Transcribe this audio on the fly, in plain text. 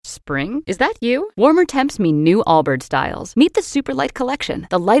Spring? Is that you? Warmer temps mean new Allbirds styles. Meet the Super Light Collection,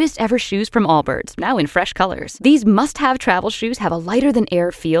 the lightest ever shoes from Allbirds, now in fresh colors. These must-have travel shoes have a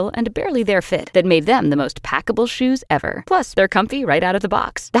lighter-than-air feel and a barely-there fit that made them the most packable shoes ever. Plus, they're comfy right out of the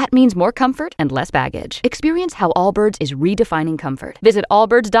box. That means more comfort and less baggage. Experience how Allbirds is redefining comfort. Visit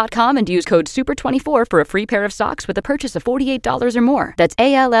allbirds.com and use code SUPER24 for a free pair of socks with a purchase of $48 or more. That's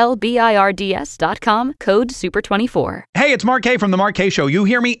ALLBIRDS.com, code SUPER24. Hey, it's Mark K from The Mark K Show. You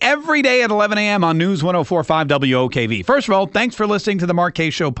hear me every day at 11 a.m. on News 104.5 WOKV. First of all, thanks for listening to The Mark K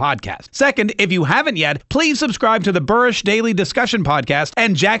Show podcast. Second, if you haven't yet, please subscribe to the Burrish Daily Discussion podcast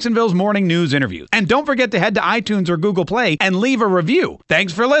and Jacksonville's Morning News interviews. And don't forget to head to iTunes or Google Play and leave a review.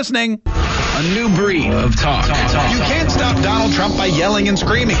 Thanks for listening. A new breed of talk. You can't stop Donald Trump by yelling and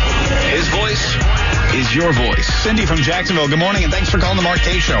screaming. His voice is your voice. Cindy from Jacksonville, good morning, and thanks for calling the Mark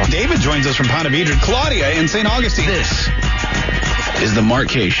K Show. David joins us from Ponte Vedra. Claudia in St. Augustine. This is the Mark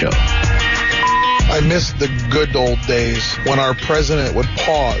K Show. I miss the good old days when our president would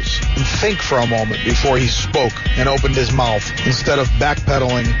pause and think for a moment before he spoke and opened his mouth instead of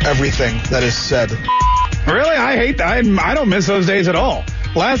backpedaling everything that is said. Really? I hate that. I don't miss those days at all.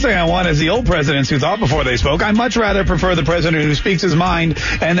 Last thing I want is the old presidents who thought before they spoke. I much rather prefer the president who speaks his mind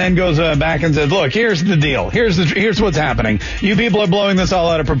and then goes back and says, look, here's the deal. Here's what's happening. You people are blowing this all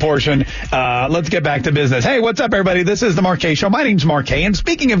out of proportion. Let's get back to business. Hey, what's up, everybody? This is the Mark K Show. My name's Mark K. And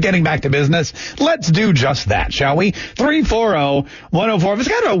speaking of getting back to business, let's do just that, shall we? 340-104. It's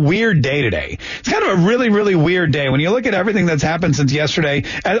kind of a weird day today. It's kind of a really, really weird day. When you look at everything that's happened since yesterday,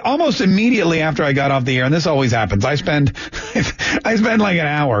 almost immediately after I got off the air, and this always happens, I spend like an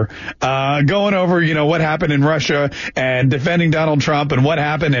hour going over, what happened in Russia and defending Donald Trump and what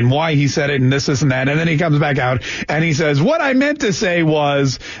happened and why he said it and this and that. And then he comes back out and he says, what I meant to say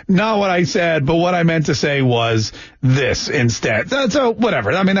was not what I said, but what I meant to say was this instead. So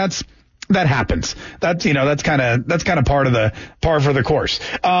whatever. I mean, that happens. That's kind of par for the course.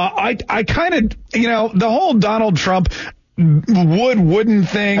 I kind of, the whole Donald Trump wouldn't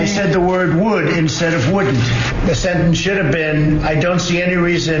thing. I said the word would instead of wouldn't. The sentence should have been, I don't see any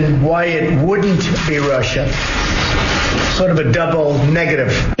reason why it wouldn't be Russia. Sort of a double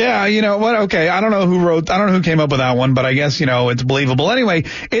negative. Yeah, you know what? Okay, I don't know who came up with that one, but I guess, it's believable. Anyway,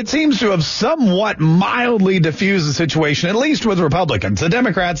 it seems to have somewhat mildly diffused the situation, at least with Republicans. The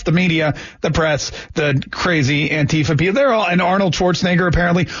Democrats, the media, the press, the crazy Antifa people, they're all, and Arnold Schwarzenegger,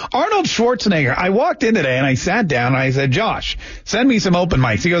 apparently. Arnold Schwarzenegger, I walked in today and I sat down and I said, Josh, send me some open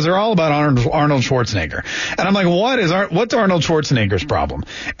mics. He goes, they're all about Arnold Schwarzenegger. And I'm like, what's Arnold Schwarzenegger's problem?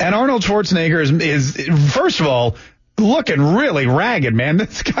 And Arnold Schwarzenegger is first of all, looking really ragged, man.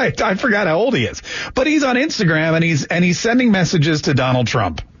 This guy, I forgot how old he is. But he's on Instagram and he's sending messages to Donald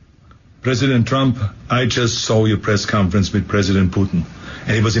Trump. President Trump, I just saw your press conference with President Putin,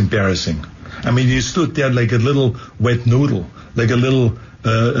 and it was embarrassing. I mean, you stood there like a little wet noodle, like a little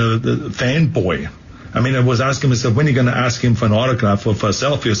fanboy. I mean, I was asking myself, when are you going to ask him for an autograph or for a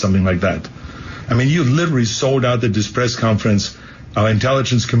selfie or something like that? I mean, you literally sold out at this press conference our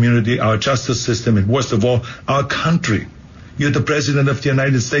intelligence community, our justice system, and worst of all, our country. You're the president of the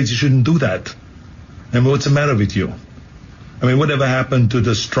United States. You shouldn't do that. I mean, what's the matter with you? I mean, whatever happened to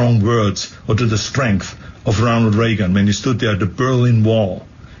the strong words or to the strength of Ronald Reagan when he stood there at the Berlin Wall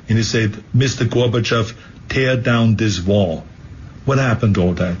and he said, Mr. Gorbachev, tear down this wall. What happened to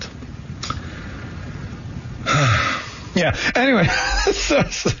all that? Yeah. Anyway, so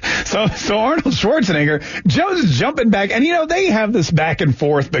Arnold Schwarzenegger just jumping back, and they have this back and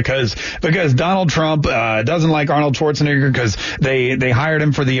forth because Donald Trump doesn't like Arnold Schwarzenegger because they hired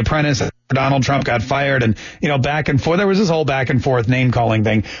him for The Apprentice. Donald Trump got fired, and back and forth. There was this whole back and forth name calling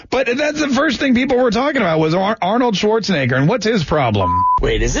thing. But that's the first thing people were talking about was Arnold Schwarzenegger, and what's his problem?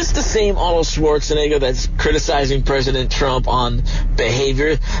 Wait, is this the same Arnold Schwarzenegger that's criticizing President Trump on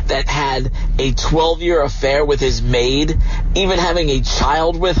behavior, that had a 12-year affair with his maid, even having a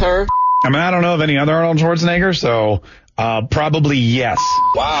child with her? I mean, I don't know of any other Arnold Schwarzenegger, so probably yes.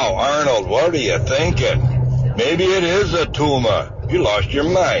 Wow, Arnold, what are you thinking? Maybe it is a tumor. You lost your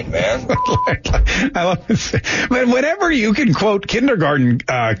mind, man. I love this. But whenever you can quote Kindergarten,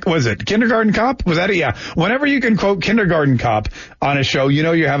 was it Kindergarten Cop? Was that it? Yeah. Whenever you can quote Kindergarten Cop on a show,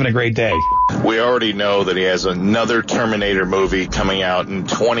 you're having a great day. We already know that he has another Terminator movie coming out in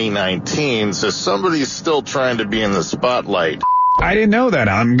 2019, so somebody's still trying to be in the spotlight. I didn't know that.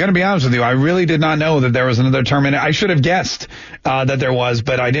 I'm going to be honest with you. I really did not know that there was another Terminator. I should have guessed that there was,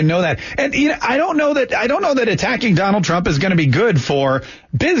 but I didn't know that. And I don't know that attacking Donald Trump is going to be good for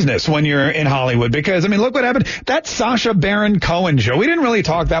business when you're in Hollywood, because look what happened. That Sacha Baron Cohen show. We didn't really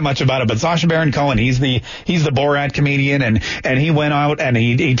talk that much about it, but Sacha Baron Cohen, he's the Borat comedian, and he went out and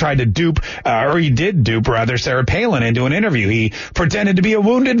he tried to dupe Sarah Palin into an interview. He pretended to be a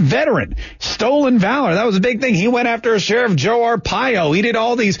wounded veteran. Stolen valor. That was a big thing. He went after Sheriff Joe Arpaio. He did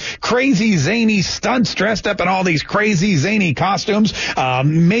all these crazy zany stunts, dressed up in all these crazy zany costumes,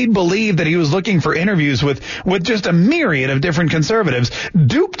 made believe that he was looking for interviews with just a myriad of different conservatives,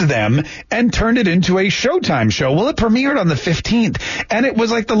 duped them, and turned it into a Showtime show. Well, it premiered on the 15th, and it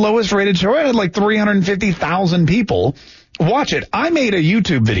was like the lowest rated show. It had like 350,000 people watch it. I made a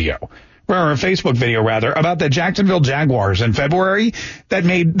YouTube video, or a Facebook video rather, about the Jacksonville Jaguars in February that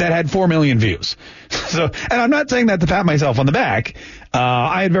had 4 million views. So, and I'm not saying that to pat myself on the back.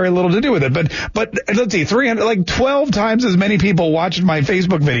 I had very little to do with it, but let's see, 12 times as many people watched my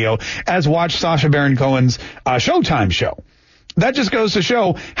Facebook video as watched Sacha Baron Cohen's Showtime show. That just goes to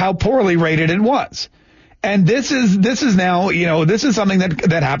show how poorly rated it was. And this is now, this is something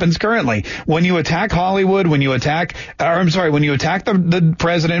that happens currently. When you attack Hollywood, when you attack the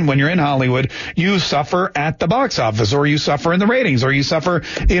president, when you're in Hollywood, you suffer at the box office, or you suffer in the ratings, or you suffer,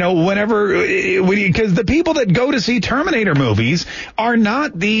 because the people that go to see Terminator movies are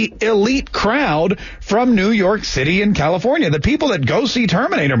not the elite crowd from New York City and California. The people that go see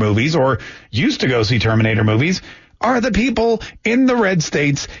Terminator movies, or used to go see Terminator movies, are the people in the red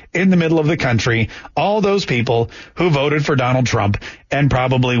states in the middle of the country, all those people who voted for Donald Trump and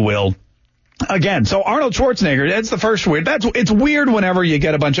probably will again. So Arnold Schwarzenegger, that's the first weird. It's weird whenever you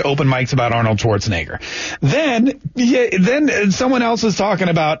get a bunch of open mics about Arnold Schwarzenegger. Then someone else is talking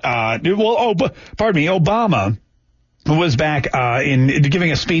about, Obama was back in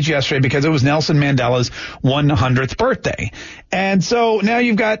giving a speech yesterday because it was Nelson Mandela's 100th birthday. And so now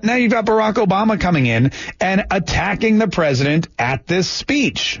you've got Barack Obama coming in and attacking the president at this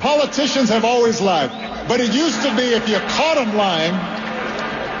speech. Politicians have always lied, but it used to be if you caught them lying,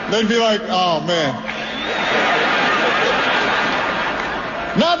 they'd be like, oh man.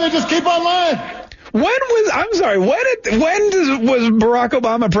 Now they just keep on lying. When was Barack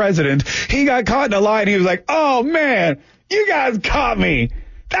Obama president? He got caught in a lie and he was like, oh man, you guys caught me.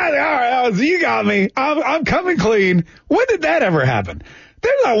 You got me. I'm coming clean. When did that ever happen?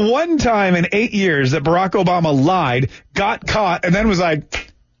 There's not one time in 8 years that Barack Obama lied, got caught, and then was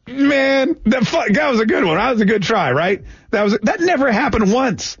like, man, that was a good one. That was a good try, right? That never happened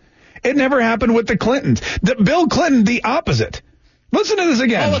once. It never happened with the Clintons. Bill Clinton, the opposite. Listen to this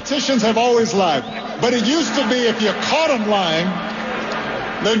again. Politicians have always lied, but it used to be if you caught them lying,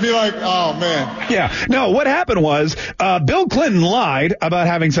 they'd be like, oh, man. Yeah. No, what happened was Bill Clinton lied about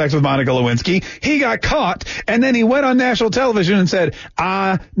having sex with Monica Lewinsky. He got caught, and then he went on national television and said,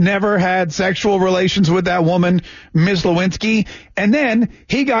 I never had sexual relations with that woman, Miss Lewinsky. And then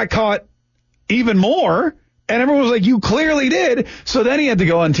he got caught even more. And everyone was like, you clearly did. So then he had to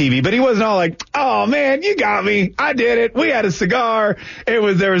go on TV. But he wasn't all like, oh, man, you got me. I did it. We had a cigar. There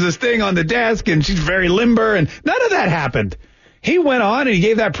was this thing on the desk, and she's very limber. And none of that happened. He went on and he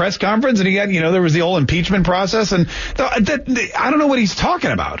gave that press conference, and he got, there was the old impeachment process. And I don't know what he's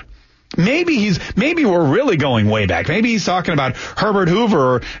talking about. Maybe we're really going way back. Maybe he's talking about Herbert Hoover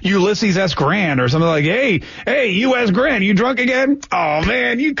or Ulysses S. Grant or something like, hey, U.S. Grant, you drunk again? Oh,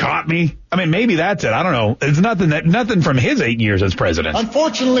 man, you caught me. I mean, maybe that's it. I don't know. It's nothing from his 8 years as president.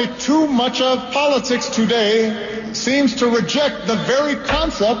 Unfortunately, too much of politics today seems to reject the very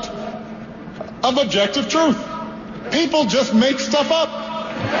concept of objective truth. People just make stuff up.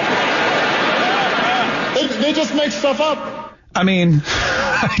 They just make stuff up. I mean,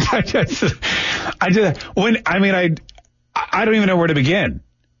 I don't even know where to begin.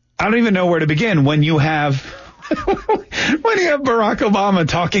 I don't even know where to begin when you have Barack Obama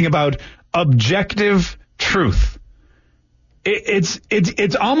talking about objective truth.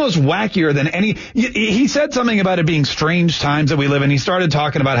 It's almost wackier than any. He said something about it being strange times that we live in. He started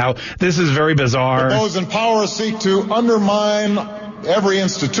talking about how this is very bizarre. Those in power seek to undermine every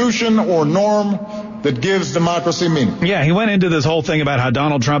institution or norm that gives democracy meaning. Yeah, he went into this whole thing about how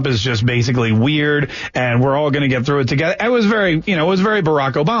Donald Trump is just basically weird and we're all going to get through it together. It was very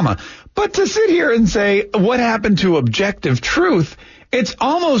Barack Obama. But to sit here and say what happened to objective truth It's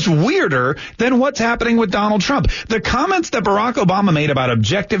almost weirder than what's happening with Donald Trump. The comments that Barack Obama made about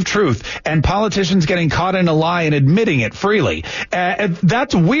objective truth and politicians getting caught in a lie and admitting it freely,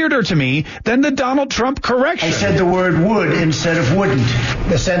 that's weirder to me than the Donald Trump correction. I said the word would instead of wouldn't.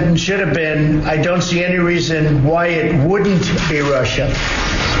 The sentence should have been, I don't see any reason why it wouldn't be Russia.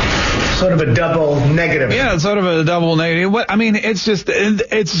 Sort of a double negative. Yeah, it's sort of a double negative. I mean, it's just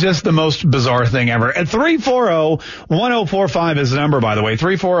the most bizarre thing ever. At 340-1045 is the number, by the way.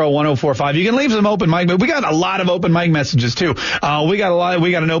 340-1045. You can leave some open mic. We got a lot of open mic messages too. We got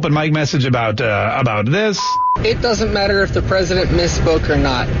an open mic message about this. It doesn't matter if the president misspoke or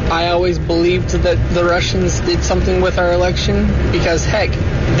not. I always believed that the Russians did something with our election because, heck,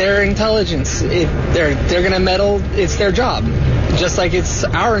 their intelligence, they're going to meddle. It's their job. Just like it's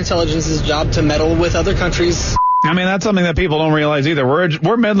our intelligence's job to meddle with other countries. I mean, that's something that people don't realize either.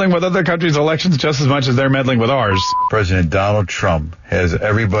 We're meddling with other countries' elections just as much as they're meddling with ours. President Donald Trump has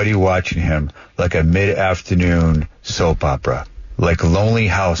everybody watching him like a mid-afternoon soap opera, like lonely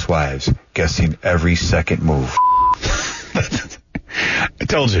housewives guessing every second move. I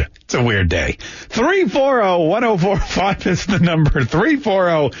told you, it's a weird day. 340-1045 is the number.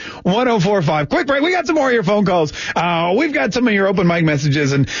 340-1045. Quick break. We got some more of your phone calls. We've got some of your open mic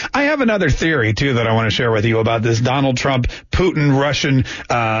messages, and I have another theory, too, that I want to share with you about this Donald Trump, Putin, Russian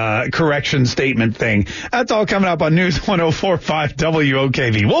correction statement thing. That's all coming up on News 104.5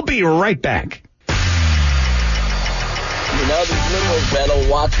 WOKV. We'll be right back. You know, these liberals better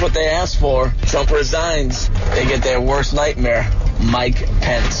watch what they ask for. Trump resigns. They get their worst nightmare, Mike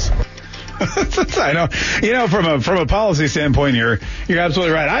Pence. I know. You know, from a policy standpoint, you're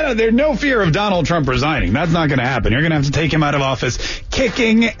absolutely right. There's no fear of Donald Trump resigning. That's not going to happen. You're going to have to take him out of office,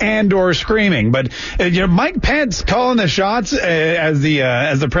 kicking and or screaming. But Mike Pence calling the shots as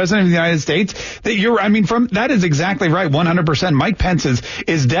the president of the United States. That is exactly right. 100%. Mike Pence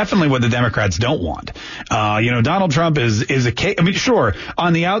is definitely what the Democrats don't want. Donald Trump is a case. I mean, sure,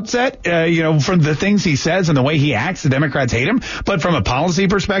 on the outset, from the things he says and the way he acts, the Democrats hate him. But from a policy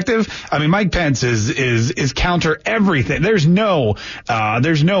perspective, I mean, Mike Pence is counter everything. There's no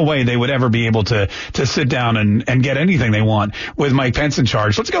way they would ever be able to sit down and get anything they want with Mike Pence in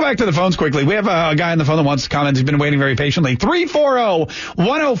charge. Let's go back to the phones quickly. We have a guy on the phone that wants to comment. He's been waiting very patiently.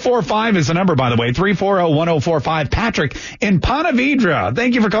 340-1045 is the number, by the way. 340-1045. Patrick in Ponte Vedra.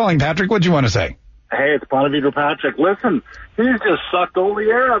 Thank you for calling, Patrick. What do you want to say? Hey, it's Ponte Vedra Patrick. Listen, he's just sucked all the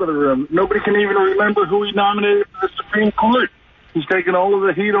air out of the room. Nobody can even remember who he nominated for the Supreme Court. He's taken all of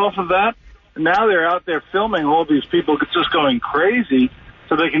the heat off of that. And now they're out there filming all these people just going crazy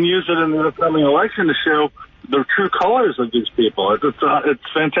so they can use it in the upcoming election to show the true colors of these people. It's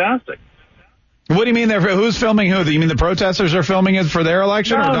fantastic. What do you mean? Who's filming who? You mean the protesters are filming it for their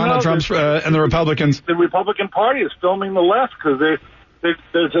election, or Donald Trump's and the Republicans? The Republican Party is filming the left because they're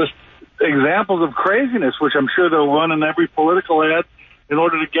just examples of craziness, which I'm sure they'll run in every political ad in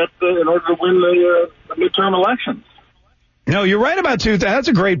order to win the midterm elections. No, you're right about that's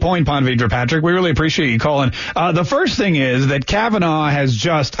a great point, Ponte Vedra, Patrick. We really appreciate you calling. The first thing is that Kavanaugh has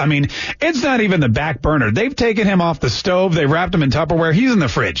it's not even the back burner. They've taken him off the stove. They wrapped him in Tupperware. He's in the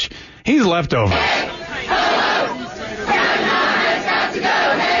fridge. He's leftover.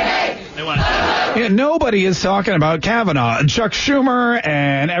 Yeah, nobody is talking about Kavanaugh. Chuck Schumer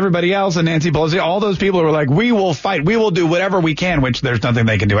and everybody else and Nancy Pelosi, all those people who are like, we will fight. We will do whatever we can, which there's nothing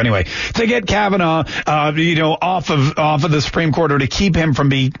they can do anyway, to get Kavanaugh, off of the Supreme Court or to keep him from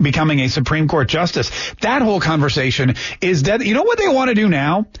becoming a Supreme Court justice. That whole conversation is dead. You know what they want to do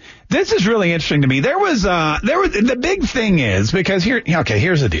now? This is really interesting to me. The big thing is because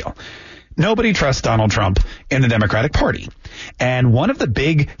here's the deal. Nobody trusts Donald Trump in the Democratic Party. And one of the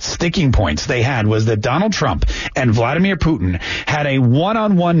big sticking points they had was that Donald Trump and Vladimir Putin had a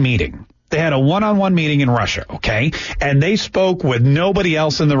one-on-one meeting. They had a one-on-one meeting in Russia, okay? And they spoke with nobody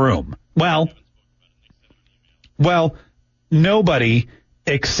else in the room. Well, nobody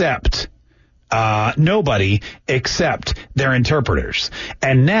except their interpreters.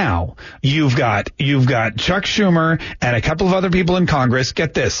 And now you've got Chuck Schumer and a couple of other people in Congress,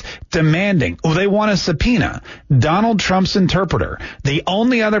 get this, demanding, they want to subpoena Donald Trump's interpreter, the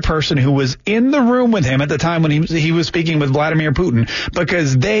only other person who was in the room with him at the time when he was speaking with Vladimir Putin,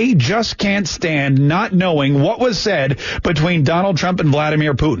 because they just can't stand not knowing what was said between Donald Trump and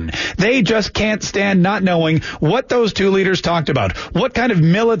Vladimir Putin. They just can't stand not knowing what those two leaders talked about, what kind of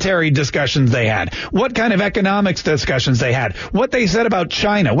military discussions they had, what kind of economics discussions they had, what they said about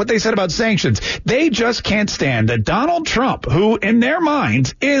China, what they said about sanctions. They just can't stand that Donald Trump, who in their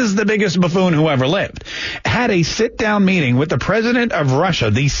minds is the biggest buffoon who ever lived, had a sit-down meeting with the president of Russia,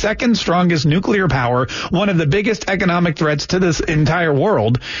 the second strongest nuclear power, one of the biggest economic threats to this entire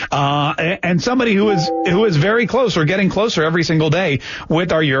world, and somebody who is very close or getting closer every single day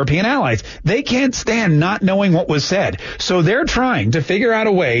with our European allies. They can't stand not knowing what was said. So they're trying to figure out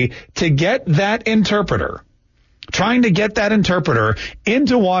a way to get that interpreter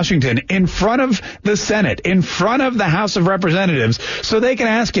into Washington, in front of the Senate, in front of the House of Representatives, so they can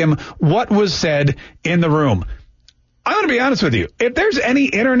ask him what was said in the room. I'm going to be honest with you. If there's any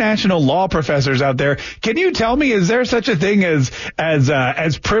international law professors out there, can you tell me, is there such a thing as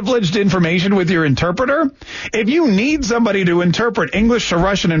privileged information with your interpreter? If you need somebody to interpret English to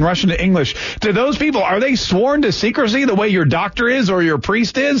Russian and Russian to English, to those people, are they sworn to secrecy the way your doctor is or your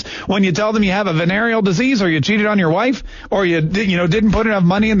priest is when you tell them you have a venereal disease or you cheated on your wife or you didn't put enough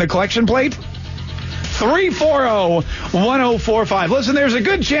money in the collection plate? 340-1045. Listen, there's a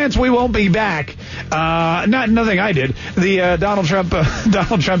good chance we won't be back. Nothing I did. The Donald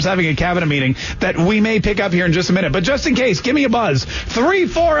Trump's having a cabinet meeting that we may pick up here in just a minute. But just in case, give me a buzz.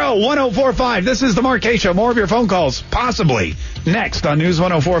 340-1045. This is the Mark Kaye Show. More of your phone calls, possibly, next on News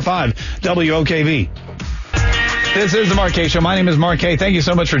 104.5 WOKV. This is the Mark Kaye Show. My name is Mark Kaye. Thank you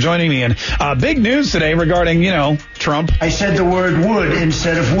so much for joining me. And big news today regarding, Trump. I said the word would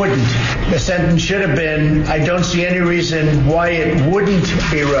instead of wouldn't. The sentence should have been, I don't see any reason why it wouldn't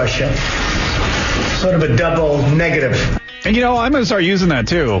be Russia. Sort of a double negative. And, I'm going to start using that,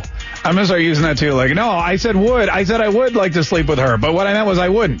 too. Like, no, I said would. I said I would like to sleep with her. But what I meant was I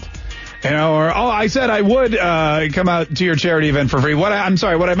wouldn't. I said I would come out to your charity event for free. What I meant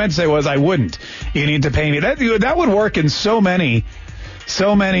to say was I wouldn't. You need to pay me. That would work in so many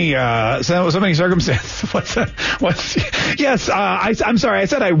circumstances. Yes, I'm sorry. I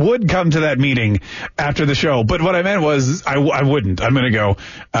said I would come to that meeting after the show, but what I meant was I wouldn't. I'm gonna go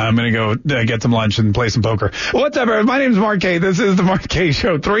get some lunch and play some poker. What's up, everyone? My name is Mark Kaye. This is the Mark Kaye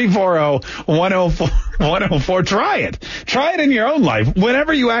Show. 340-104. Try it in your own life.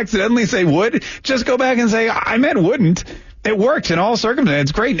 Whenever you accidentally say would, just go back and say I meant wouldn't. It works in all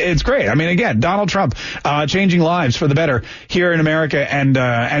circumstances. It's great. I mean, again, Donald Trump changing lives for the better here in America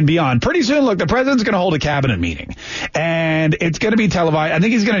and beyond. Pretty soon, look, the president's going to hold a cabinet meeting, and it's going to be televised. I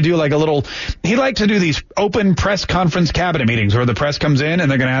think he's going to do like he likes to do these open press conference cabinet meetings where the press comes in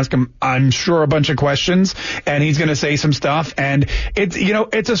and they're going to ask him, I'm sure, a bunch of questions, and he's going to say some stuff. And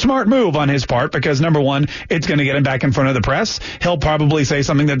it's a smart move on his part because, number one, it's going to get him back in front of the press. He'll probably say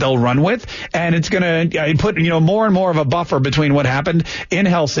something that they'll run with, and it's going to put, more and more of a buffer between what happened in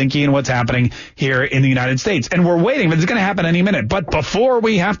Helsinki and what's happening here in the United States. And we're waiting, but it's going to happen any minute. But before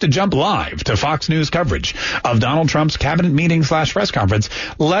we have to jump live to Fox News coverage of Donald Trump's cabinet meeting / press conference,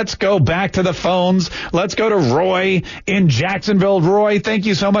 let's go back to the phones. Let's go to Roy in Jacksonville. Roy, thank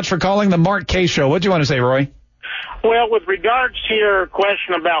you so much for calling the Mark Kaye Show. What do you want to say, Roy? Well, with regards to your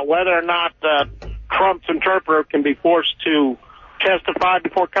question about whether or not Trump's interpreter can be forced to testify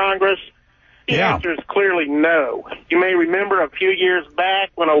before Congress, the answer is clearly no. You may remember a few years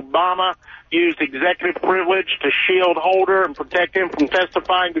back when Obama used executive privilege to shield Holder and protect him from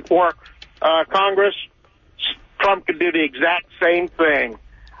testifying before Congress. Trump could do the exact same thing.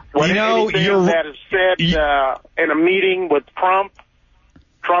 Anything that is said in a meeting with Trump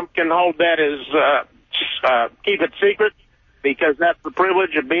can hold that as keep it secret because that's the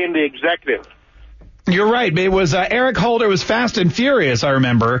privilege of being the executive. You're right. It was Eric Holder was fast and furious, I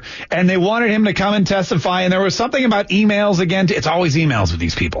remember, and they wanted him to come and testify, and there was something about emails again. It's always emails with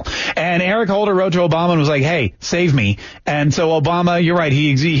these people. And Eric Holder wrote to Obama and was like, hey, save me. And so Obama, you're right,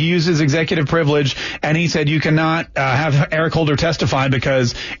 he used his executive privilege, and he said you cannot have Eric Holder testify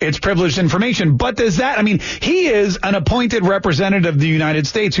because it's privileged information. But does that, he is an appointed representative of the United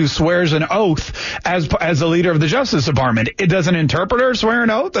States who swears an oath as the leader of the Justice Department. Does an interpreter swear an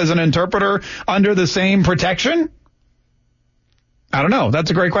oath? Does an interpreter under the same protection? I don't know.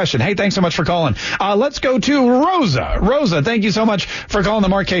 That's a great question. Hey, thanks so much for calling. Let's go to Rosa. Rosa, thank you so much for calling the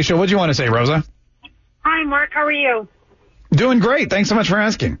Mark Kaye Show. What do you want to say, Rosa? Hi, Mark. How are you? Doing great. Thanks so much for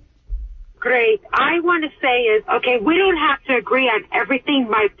asking. Great. I want to say is, okay, we don't have to agree on everything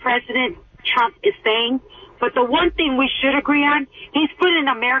my President Trump is saying, but the one thing we should agree on, he's putting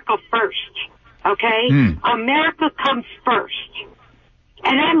America first, okay? America comes first.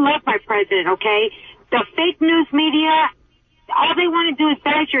 And I love my president, okay? The fake news media, all they want to do is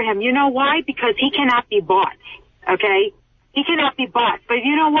badger him. You know why? Because he cannot be bought, okay? He cannot be bought. But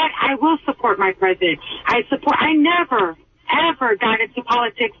you know what? I will support my president. I never, ever got into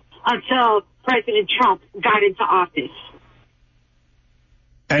politics until President Trump got into office.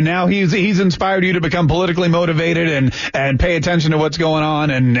 And now he's inspired you to become politically motivated and pay attention to what's going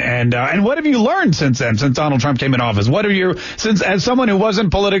on. And what have you learned since then, since Donald Trump came in office? What have you, since as someone who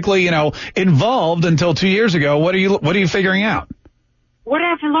wasn't politically, involved until 2 years ago, what are you figuring out? What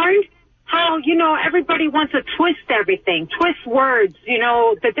I've learned? How, everybody wants to twist everything, twist words.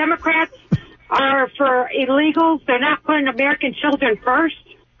 The Democrats are for illegals. They're not putting American children first.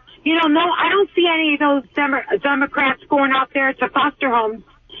 No, I don't see any of those Democrats going out there to foster homes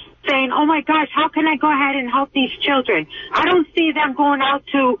saying, oh, my gosh, how can I go ahead and help these children? I don't see them going out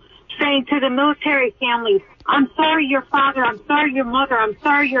to saying to the military families, I'm sorry your father, I'm sorry your mother, I'm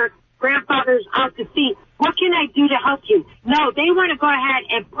sorry your grandfather's out to sea. What can I do to help you? No, they want to go ahead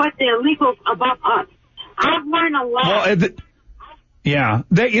and put the illegals above us. I've learned a lot. Well, yeah,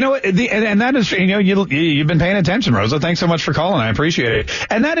 and that is, you've been paying attention, Rosa. Thanks so much for calling. I appreciate it.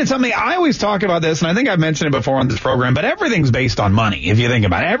 And that is something I always talk about this, and I think I've mentioned it before on this program, but everything's based on money. If you think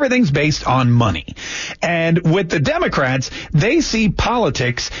about it, everything's based on money. And with the Democrats, they see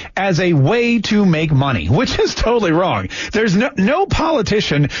politics as a way to make money, which is totally wrong. There's no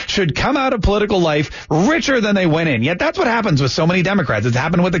politician should come out of political life richer than they went in. Yet that's what happens with so many Democrats. It's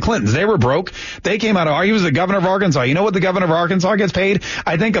happened with the Clintons. They were broke. They came out of, he was the governor of Arkansas. You know what the governor of Arkansas gets paid?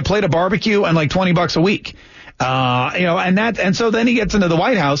 I think a plate of barbecue and like $20 a week. And so then he gets into the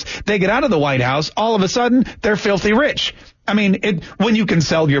White House. They get out of the White House. All of a sudden, they're filthy rich. I mean, when you can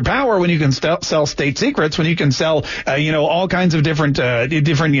sell your power, when you can sell state secrets, when you can sell, all kinds of different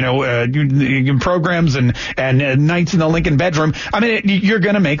programs and nights in the Lincoln bedroom, I mean, you're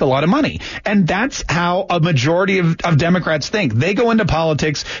going to make a lot of money. And that's how a majority of Democrats think. They go into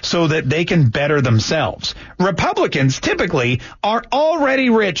politics so that they can better themselves. Republicans typically are already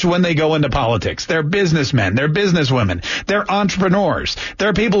rich when they go into politics. They're businessmen. They're businesswomen. They're entrepreneurs.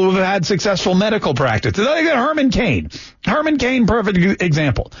 They're people who have had successful medical practice. They got Herman Cain. Herman Cain, perfect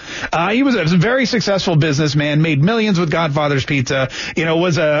example. He was a very successful businessman, made millions with Godfather's Pizza,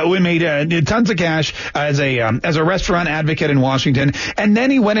 we made tons of cash as a restaurant advocate in Washington. And then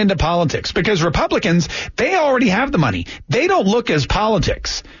he went into politics because Republicans, they already have the money. They don't look as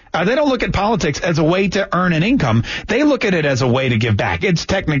politics. They don't look at politics as a way to earn an income. They look at it as a way to give back. It's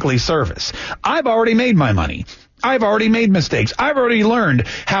technically service. I've already made my money. I've already made mistakes. I've already learned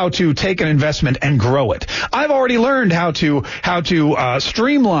how to take an investment and grow it. I've already learned how to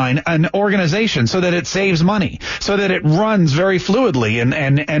streamline an organization so that it saves money, so that it runs very fluidly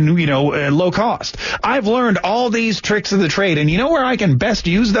and low cost. I've learned all these tricks of the trade, and you know where I can best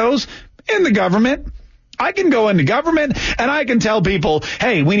use those? In the government. I can go into government and I can tell people,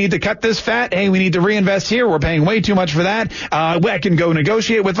 hey, we need to cut this fat. Hey, we need to reinvest here. We're paying way too much for that. I can go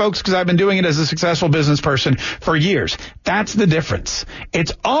negotiate with folks because I've been doing it as a successful business person for years. That's the difference.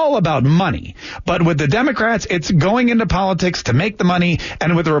 It's all about money. But with the Democrats, it's going into politics to make the money.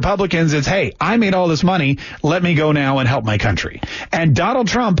 And with the Republicans, it's, hey, I made all this money. Let me go now and help my country. And Donald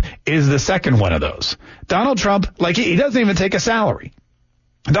Trump is the second one of those. Donald Trump, he doesn't even take a salary.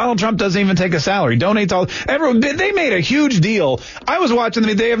 Donald Trump doesn't even take a salary, donates all. Everyone, they made a huge deal. I was watching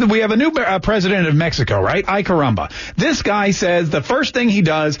them. We have a new president of Mexico, right? Ay caramba. This guy says the first thing he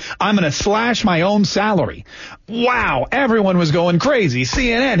does, I'm going to slash my own salary. Wow. Everyone was going crazy.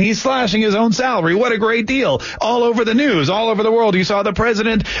 CNN, he's slashing his own salary. What a great deal. All over the news, all over the world. You saw the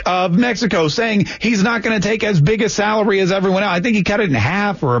president of Mexico saying he's not going to take as big a salary as everyone else. I think he cut it in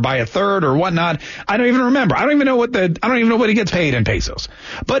half or by a third or whatnot. I don't even remember. I don't even know what he gets paid in pesos.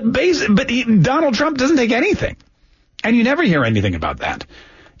 But Donald Trump doesn't take anything. And you never hear anything about that.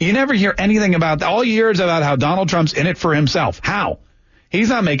 You never hear anything about that. All you hear is about how Donald Trump's in it for himself. How? He's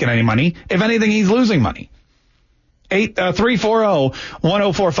not making any money. If anything, he's losing money.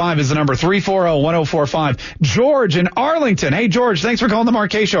 340-1045 is the number. 340-1045. George in Arlington. Hey, George, thanks for calling the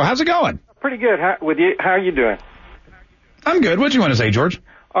Mark Kaye Show. How's it going? Pretty good. How are you doing? I'm good. What do you want to say, George?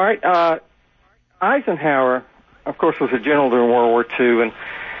 All right. Eisenhower, of course, was a general during World War II and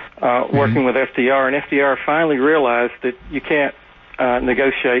working with FDR, and FDR finally realized that you can't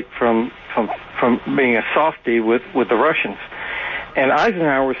negotiate from being a softie with the Russians. And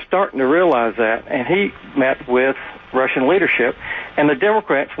Eisenhower was starting to realize that, and he met with Russian leadership, and the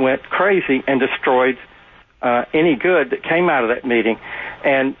Democrats went crazy and destroyed any good that came out of that meeting.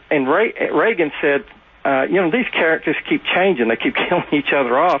 And Reagan said, these characters keep changing. They keep killing each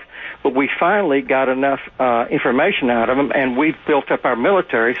other off. But we finally got enough information out of them, and we've built up our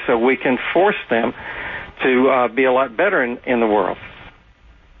military so we can force them to be a lot better in the world.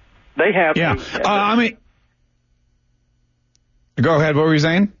 They have... Yeah, go ahead. What were you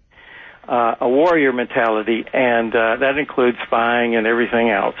saying? A warrior mentality, and that includes spying and everything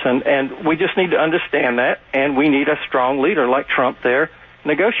else. And we just need to understand that, and we need a strong leader like Trump there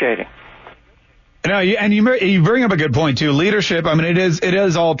negotiating. No, and you bring up a good point too. Leadership. I mean, it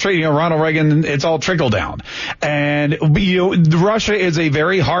is all Ronald Reagan. It's all trickle down, and Russia is a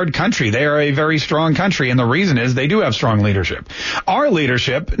very hard country. They are a very strong country, and the reason is they do have strong leadership. Our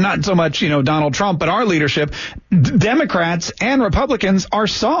leadership, not so much Donald Trump, but our leadership, Democrats and Republicans are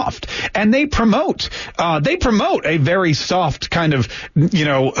soft, and they promote a very soft kind of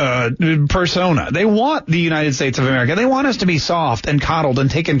persona. They want the United States of America. They want us to be soft and coddled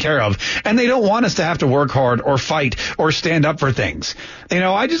and taken care of, and they don't want us to have to work hard or fight or stand up for things.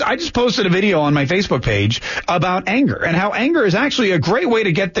 I just posted a video on my Facebook page about anger and how anger is actually a great way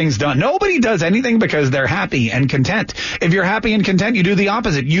to get things done. Nobody does anything because they're happy and content. If you're happy and content, you do the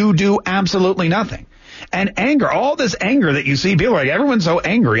opposite. You do absolutely nothing. And anger, all this anger that you see, people are like, everyone's so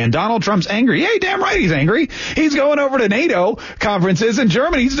angry, and Donald Trump's angry. Yeah, damn right he's angry. He's going over to NATO conferences, and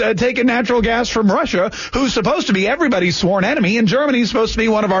Germany's taking natural gas from Russia, who's supposed to be everybody's sworn enemy, and Germany's supposed to be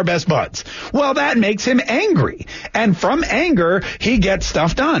one of our best buds. Well, that makes him angry. And from anger, he gets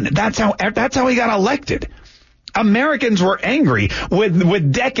stuff done. That's how he got elected. Americans were angry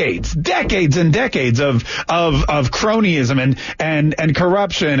with decades and decades of cronyism and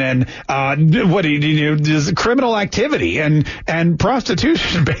corruption and just criminal activity and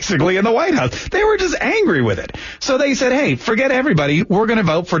prostitution basically in the White House. They were just angry with it. So they said, hey, forget everybody. We're going to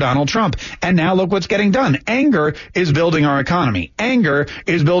vote for Donald Trump. And now look what's getting done. Anger is building our economy. Anger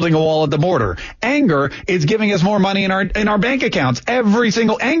is building a wall at the border. Anger is giving us more money in our bank accounts.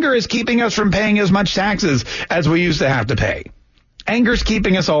 Anger is keeping us from paying as much taxes as we used to have to pay. Anger's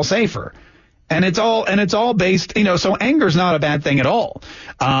keeping us all safer. And it's all based, so anger's not a bad thing at all.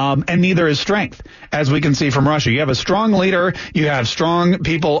 And neither is strength, as we can see from Russia. You have a strong leader, you have strong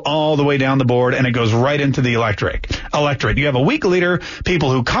people all the way down the board, and it goes right into the electorate. You have a weak leader,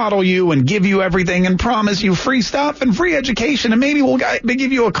 people who coddle you and give you everything and promise you free stuff and free education, and maybe we'll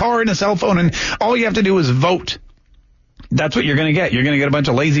give you a car and a cell phone, and all you have to do is vote. That's what you're going to get. You're going to get a bunch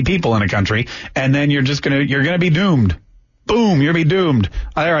of lazy people in a country, and then you're going to be doomed. Boom, you'll be doomed.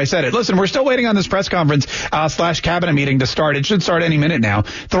 There, I said it. Listen, we're still waiting on this press conference / cabinet meeting to start. It should start any minute now.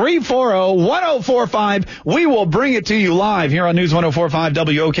 340-1045. We will bring it to you live here on News 104.5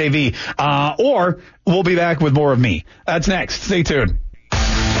 WOKV. Or we'll be back with more of me. That's next. Stay tuned.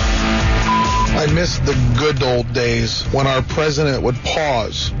 I miss the good old days when our president would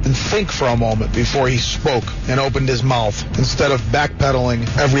pause and think for a moment before he spoke and opened his mouth instead of backpedaling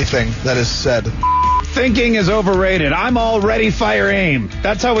everything that is said. Thinking is overrated. I'm all ready, fire, aim.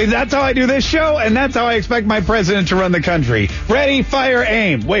 That's how I do this show, and that's how I expect my president to run the country. Ready, fire,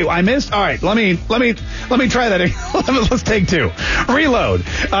 aim. Wait, I missed? All right, let me try that again. Let's take two. Reload.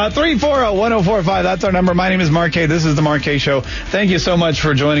 340-1045. That's our number. My name is Mark K. This is the Mark K Show. Thank you so much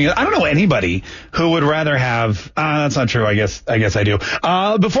for joining us. I don't know anybody who would rather have. That's not true. I guess I do.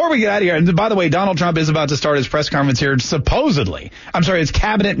 Before we get out of here, and by the way, Donald Trump is about to start his press conference here. Supposedly, his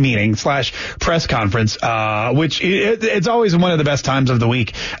cabinet meeting / press conference. Which it's always one of the best times of the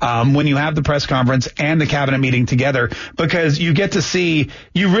week when you have the press conference and the cabinet meeting together, because you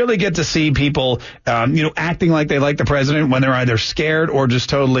really get to see people, acting like they like the president when they're either scared or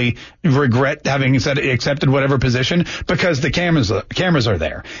just totally regret having accepted whatever position, because the cameras are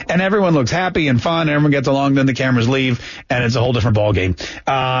there and everyone looks happy and fun and everyone gets along. Then the cameras leave and it's a whole different ballgame.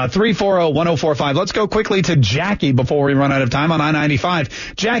 340-1045. Let's go quickly to Jackie before we run out of time on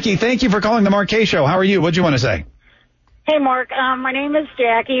I-95. Jackie, thank you for calling the Mark K Show. How are you? What'd you want to say? Hey, Mark. My name is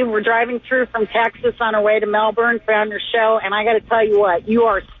Jackie. We're driving through from Texas on our way to Melbourne, found your show, and I got to tell you what, you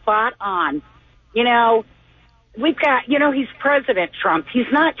are spot on. We've got, he's President Trump.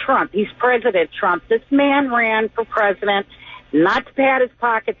 He's not Trump. He's President Trump. This man ran for president not to pad his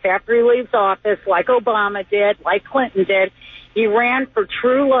pockets after he leaves office like Obama did, like Clinton did. He ran for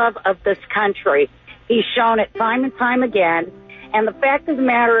true love of this country. He's shown it time and time again. And the fact of the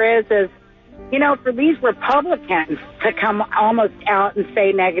matter is, for these Republicans to come almost out and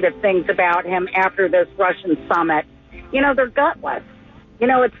say negative things about him after this Russian summit, they're gutless.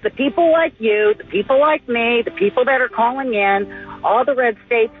 It's the people like you, the people like me, the people that are calling in, all the red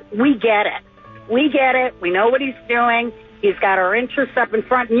states. We get it. We get it. We know what he's doing. He's got our interests up in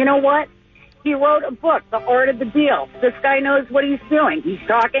front. And you know what? He wrote a book, The Art of the Deal. This guy knows what he's doing. He's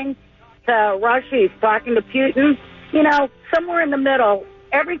talking to Russia. He's talking to Putin. Somewhere in the middle,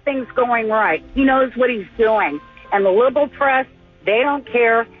 everything's going right. He knows what he's doing. And the liberal press, they don't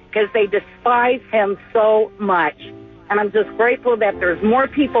care because they despise him so much. And I'm just grateful that there's more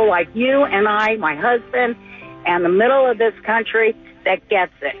people like you and I, my husband, and the middle of this country that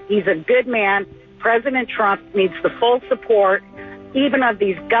gets it. He's a good man. President Trump needs the full support, even of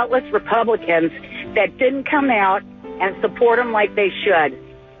these gutless Republicans that didn't come out and support them like they should.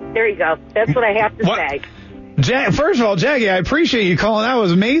 There you go. That's what I have to say. First of all, Jackie, I appreciate you calling. That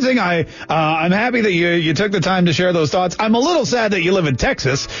was amazing. I'm happy that you took the time to share those thoughts. I'm a little sad that you live in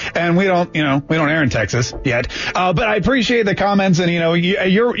Texas and we don't air in Texas yet. But I appreciate the comments, and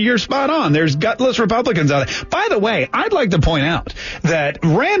you're spot on. There's gutless Republicans out there. By the way, I'd like to point out that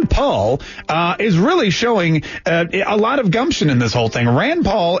Rand Paul is really showing a lot of gumption in this whole thing. Rand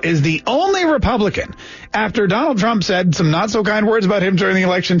Paul is the only Republican, after Donald Trump said some not so kind words about him during the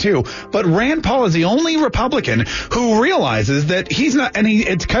election too. But Rand Paul is the only Republican who realizes that he's not, and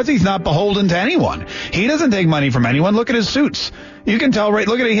it's because he's not beholden to anyone. He doesn't take money from anyone. Look at his suits. You can tell, right?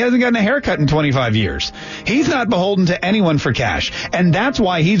 Look at it. He hasn't gotten a haircut in 25 years. He's not beholden to anyone for cash. And that's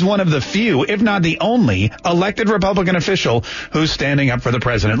why he's one of the few, if not the only, elected Republican official who's standing up for the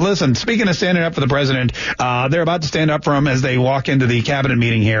president. Listen, speaking of standing up for the president, they're about to stand up for him as they walk into the cabinet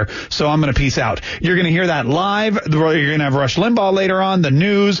meeting here. So I'm going to peace out. You're going to hear that live. You're going to have Rush Limbaugh later on, the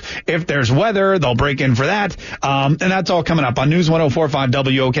news. If there's weather, they'll break in for that. And that's all coming up on News 104.5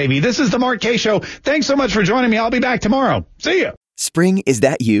 WOKV. This is the Mark Kaye Show. Thanks so much for joining me. I'll be back tomorrow. See ya. Spring, is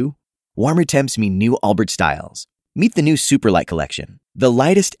that you? Warmer temps mean new Allbirds styles. Meet the new Superlight collection, the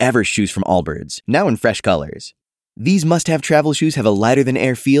lightest ever shoes from Allbirds, now in fresh colors. These must-have travel shoes have a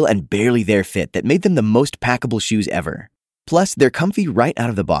lighter-than-air feel and barely there fit that made them the most packable shoes ever. Plus, they're comfy right out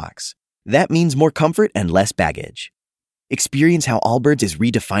of the box. That means more comfort and less baggage. Experience how Allbirds is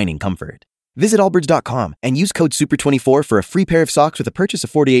redefining comfort. Visit allbirds.com and use code SUPER24 for a free pair of socks with a purchase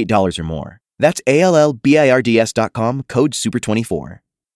of $48 or more. That's ALLBIRDS.com, code SUPER24.